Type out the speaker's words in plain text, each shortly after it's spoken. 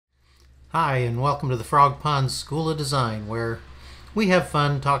Hi, and welcome to the Frog Pond School of Design, where we have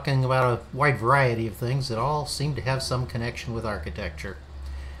fun talking about a wide variety of things that all seem to have some connection with architecture.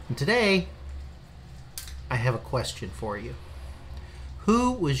 And today, I have a question for you.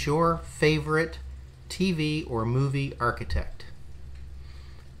 Who was your favorite TV or movie architect?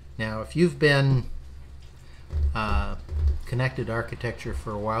 Now, if you've been connected to architecture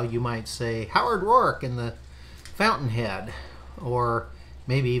for a while, you might say Howard Rourke in the Fountainhead, or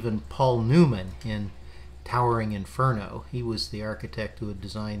maybe even Paul Newman in Towering Inferno. He was the architect who had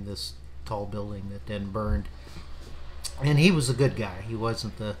designed this tall building that then burned. And he was a good guy. He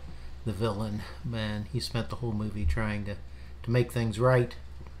wasn't the villain, and he spent the whole movie trying to make things right.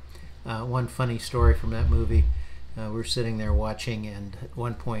 One funny story from that movie, we're sitting there watching, and at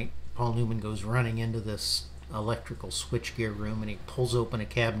one point Paul Newman goes running into this electrical switchgear room, and he pulls open a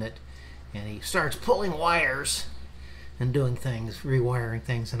cabinet and he starts pulling wires and doing things, rewiring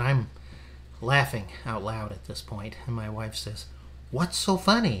things, and I'm laughing out loud at this point. And my wife says, "What's so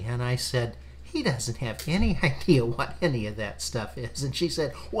funny?" And I said, "He doesn't have any idea what any of that stuff is." And she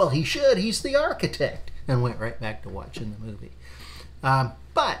said, "Well, he should. He's the architect," and went right back to watching the movie.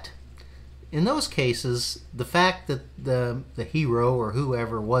 But in those cases, the fact that the hero or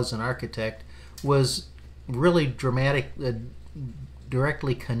whoever was an architect was really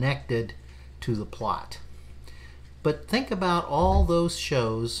directly connected to the plot. But think about all those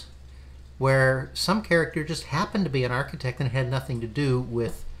shows where some character just happened to be an architect and had nothing to do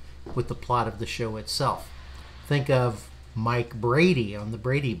with the plot of the show itself. Think of Mike Brady on the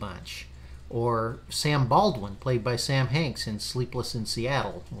Brady Bunch, or Sam Baldwin, played by Sam Hanks in Sleepless in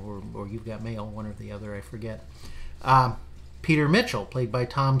Seattle, or You've Got Mail, one or the other, I forget. Peter Mitchell, played by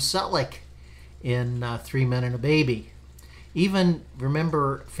Tom Selleck in Three Men and a Baby. Even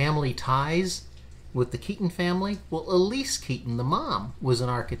remember Family Ties with the Keaton family? Well, Elise Keaton, the mom, was an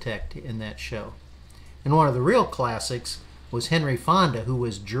architect in that show. And one of the real classics was Henry Fonda, who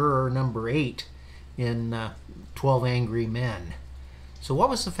was juror number 8 in 12 Angry Men. So what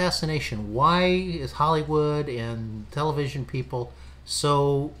was the fascination? Why is Hollywood and television people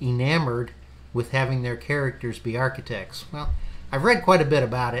so enamored with having their characters be architects? Well, I've read quite a bit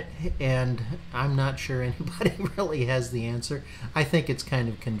about it, and I'm not sure anybody really has the answer. I think it's kind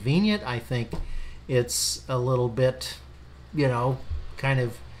of convenient. I think it's a little bit, kind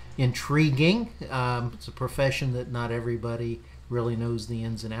of intriguing. It's a profession that not everybody really knows the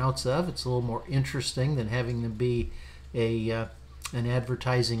ins and outs of. It's a little more interesting than having them be an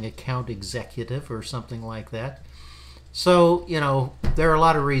advertising account executive or something like that. So, there are a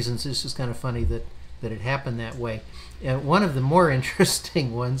lot of reasons. It's just kind of funny that it happened that way. And one of the more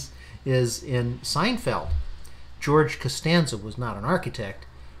interesting ones is in Seinfeld. George Costanza was not an architect,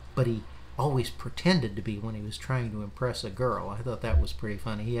 but he always pretended to be when he was trying to impress a girl. I thought that was pretty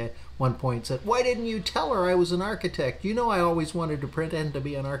funny. He at one point said, "Why didn't you tell her I was an architect? You know I always wanted to pretend to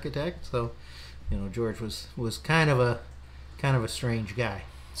be an architect." So, George was kind of a strange guy.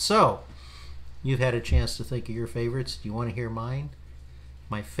 So, you've had a chance to think of your favorites. Do you want to hear mine?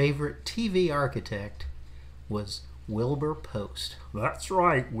 My favorite TV architect was Wilbur Post. That's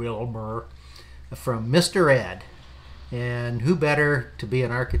right, Wilbur. From Mr. Ed. And who better to be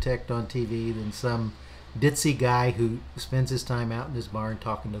an architect on TV than some ditzy guy who spends his time out in his barn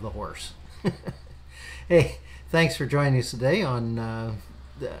talking to the horse. Hey, thanks for joining us today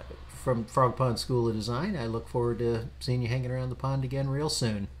from Frog Pond School of Design. I look forward to seeing you hanging around the pond again real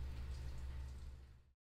soon.